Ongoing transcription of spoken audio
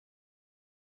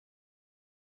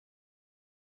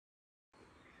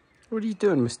What are you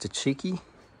doing, Mr. Cheeky?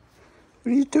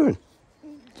 What are you doing?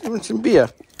 You want some beer?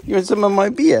 You want some of my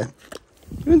beer?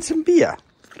 You want some beer?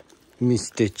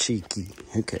 Mr. Cheeky.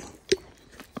 Okay.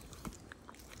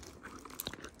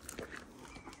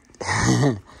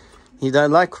 You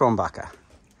don't like Kronbacher?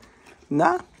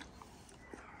 Nah?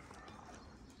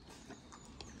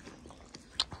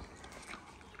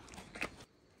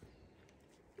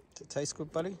 Does it taste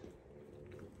good, buddy?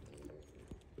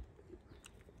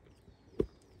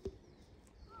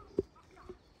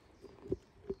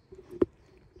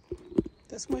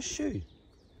 That's my shoe.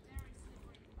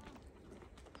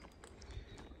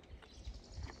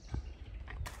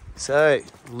 So,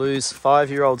 Lou's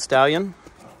 5-year-old stallion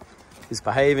is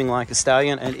behaving like a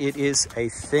stallion, and it is a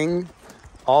thing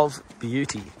of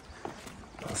beauty.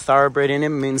 A thoroughbred in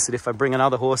him means that if I bring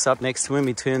another horse up next to him,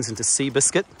 he turns into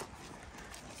Seabiscuit.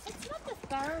 It's not the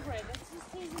thoroughbred, it's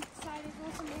just he's decided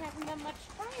also we haven't done much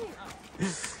training on it.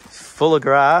 Full of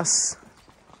grass.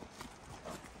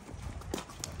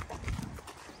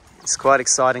 It's quite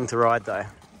exciting to ride though.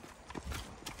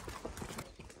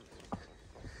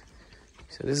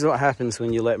 So this is what happens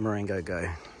when you let Marengo go.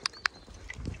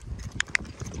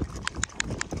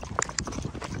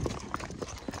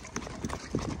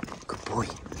 Good boy.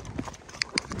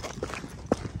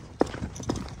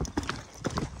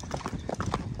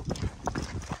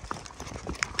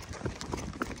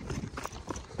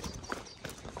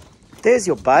 There's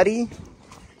your buddy.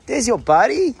 There's your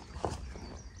buddy.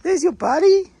 There's your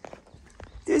buddy.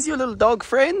 There's your little dog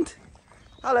friend.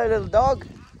 Hello, little dog.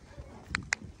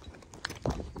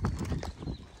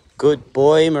 Good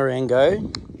boy,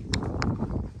 Marengo.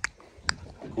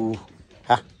 Ooh,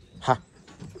 ha, ha.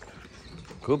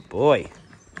 Good boy.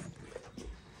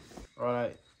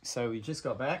 Alright, so we just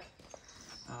got back.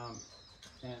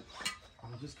 And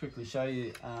I'll just quickly show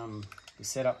you the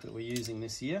setup that we're using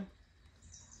this year.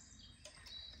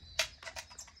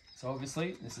 So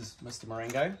obviously, this is Mr.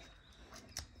 Marengo,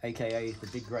 aka the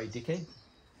big grey dickhead.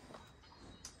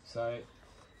 So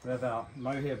we have our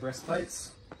mohair breastplates.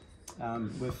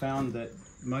 We've found that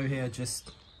mohair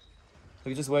just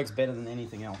works better than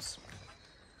anything else.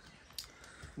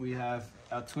 We have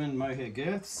our twin mohair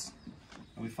girths,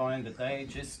 and we find that they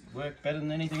just work better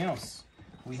than anything else.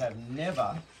 We have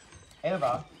never,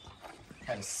 ever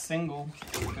had a single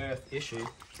girth issue.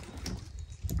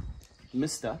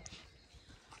 Mr.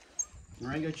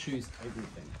 Marengo chews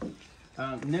everything.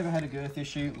 Never had a girth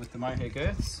issue with the mohair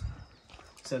girths.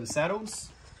 So the saddles,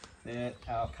 they're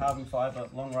our carbon fibre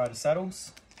long rider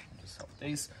saddles. I'll just hold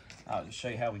these. I'll just show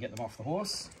you how we get them off the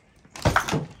horse.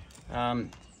 I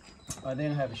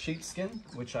then have a sheepskin,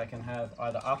 which I can have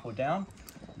either up or down.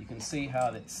 You can see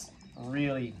how it's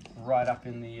really right up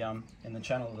in the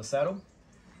channel of the saddle.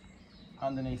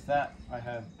 Underneath that, I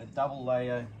have a double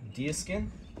layer deer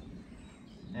skin,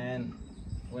 and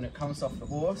when it comes off the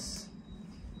horse,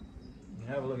 you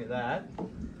can have a look at that.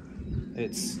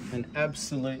 It's an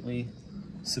absolutely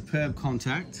superb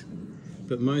contact,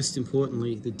 but most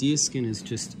importantly, the deer skin is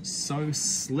just so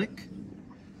slick.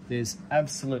 There's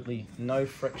absolutely no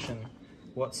friction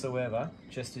whatsoever,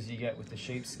 just as you get with the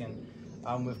sheepskin.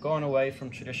 We've gone away from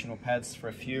traditional pads for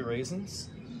a few reasons.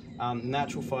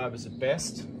 Natural fibres are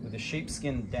best. With the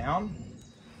sheepskin down,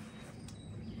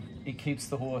 it keeps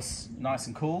the horse nice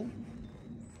and cool.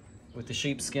 With the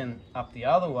sheepskin up the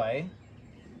other way,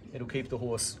 it'll keep the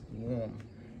horse warm.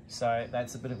 So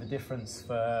that's a bit of a difference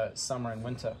for summer and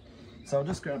winter. So I'll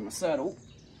just grab my saddle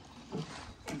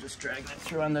and just drag that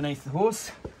through underneath the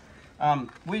horse.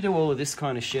 We do all of this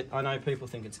kind of shit. I know people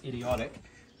think it's idiotic,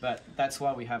 but that's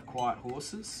why we have quiet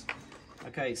horses.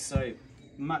 Okay, so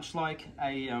much like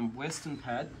a Western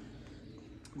pad,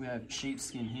 we have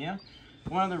sheepskin here.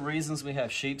 One of the reasons we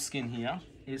have sheepskin here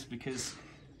is because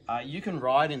you can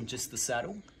ride in just the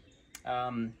saddle.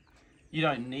 You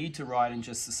don't need to ride in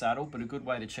just the saddle, but a good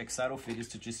way to check saddle fit is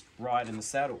to just ride in the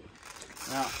saddle.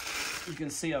 Now, you can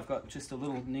see I've got just a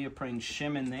little neoprene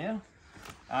shim in there.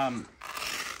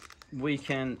 We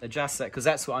can adjust that, because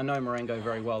that's what I know Marengo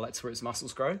very well. That's where his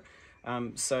muscles grow.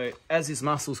 So as his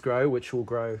muscles grow, which will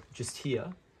grow just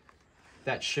here,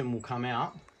 that shim will come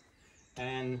out,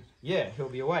 and yeah, he'll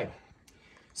be away.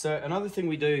 So another thing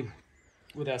we do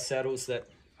with our saddles that,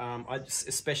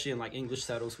 especially in like English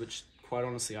saddles, which quite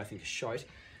honestly I think is shite,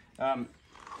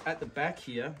 at the back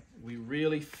here, we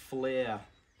really flare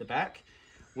the back.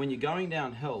 When you're going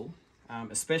downhill,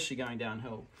 especially going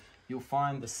downhill, you'll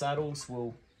find the saddles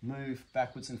will move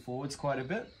backwards and forwards quite a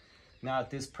bit. Now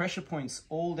there's pressure points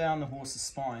all down the horse's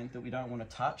spine that we don't want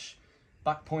to touch.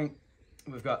 Buck point,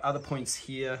 we've got other points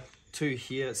here, two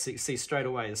here. See straight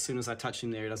away, as soon as I touch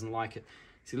him there, he doesn't like it.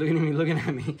 See, looking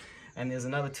at me. And there's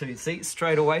another 2. See,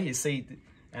 straight away, you see,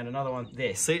 and another one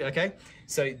there. See, okay?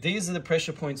 So these are the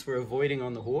pressure points we're avoiding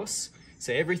on the horse.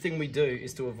 So everything we do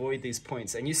is to avoid these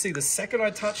points. And you see, the second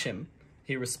I touch him,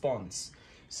 he responds.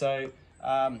 So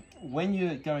when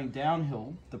you're going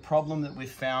downhill, the problem that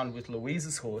we've found with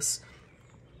Louise's horse,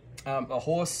 a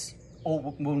horse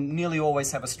will nearly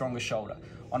always have a stronger shoulder.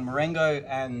 On Marengo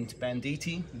and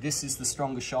Banditti, this is the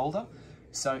stronger shoulder,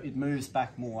 so it moves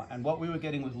back more. And what we were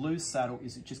getting with Lou's saddle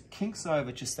is it just kinks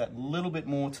over just that little bit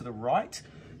more to the right.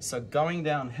 So going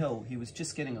downhill, he was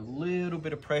just getting a little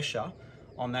bit of pressure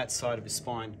on that side of his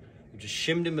spine. We've just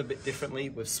shimmed him a bit differently.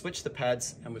 We've switched the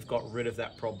pads and we've got rid of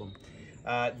that problem.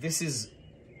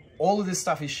 All of this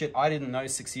stuff is shit I didn't know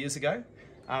 6 years ago.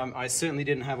 I certainly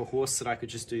didn't have a horse that I could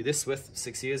just do this with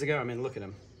 6 years ago. I mean, look at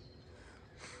him.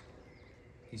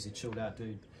 He's a chilled out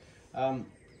dude.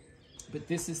 But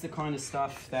this is the kind of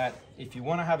stuff that if you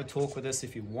want to have a talk with us,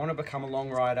 if you want to become a long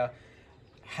rider,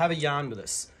 have a yarn with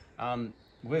us.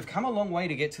 We've come a long way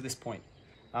to get to this point.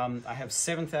 I have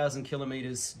 7,000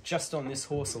 kilometers just on this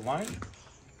horse alone.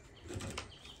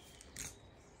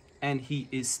 And he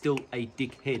is still a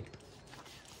dickhead.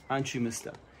 Aren't you,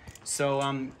 mister? So,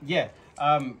 yeah.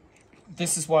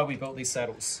 This is why we built these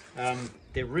saddles.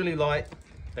 They're really light,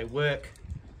 they work.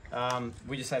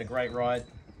 We just had a great ride.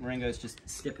 Marengo's just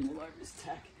stepping all over his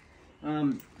tack.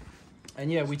 And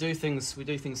yeah, we do things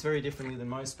very differently than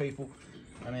most people.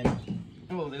 I mean,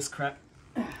 all this crap,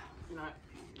 you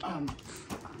know,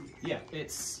 yeah,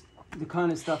 it's the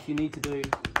kind of stuff you need to do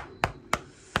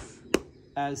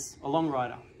as a long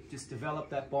rider. Just develop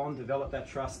that bond, develop that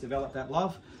trust, develop that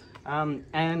love.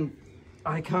 And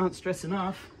I can't stress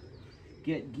enough,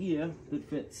 get gear that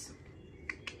fits.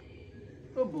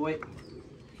 Oh boy.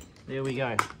 There we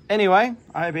go. Anyway,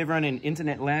 I hope everyone in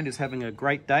internet land is having a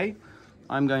great day.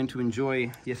 I'm going to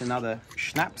enjoy yet another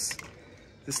schnapps.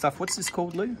 This stuff, what's this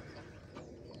called, Lou?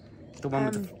 The one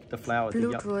with the flowers.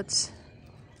 Bloodwood.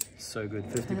 So good,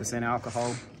 50%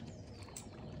 alcohol.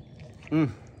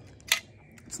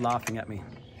 It's laughing at me.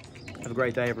 Have a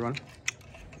great day, everyone.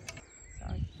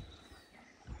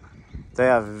 They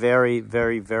are very,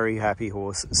 very, very happy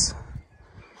horses.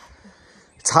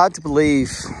 It's hard to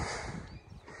believe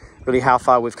really how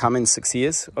far we've come in 6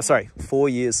 years. Oh, sorry, 4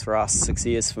 years for us, 6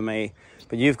 years for me.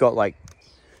 But you've got like,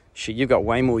 shit, you've got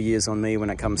way more years on me when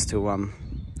it comes to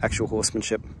actual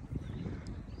horsemanship.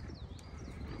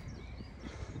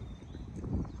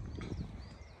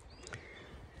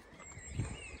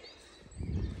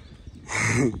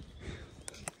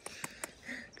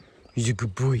 He's a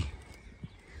good boy.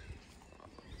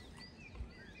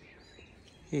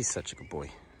 He's such a good boy.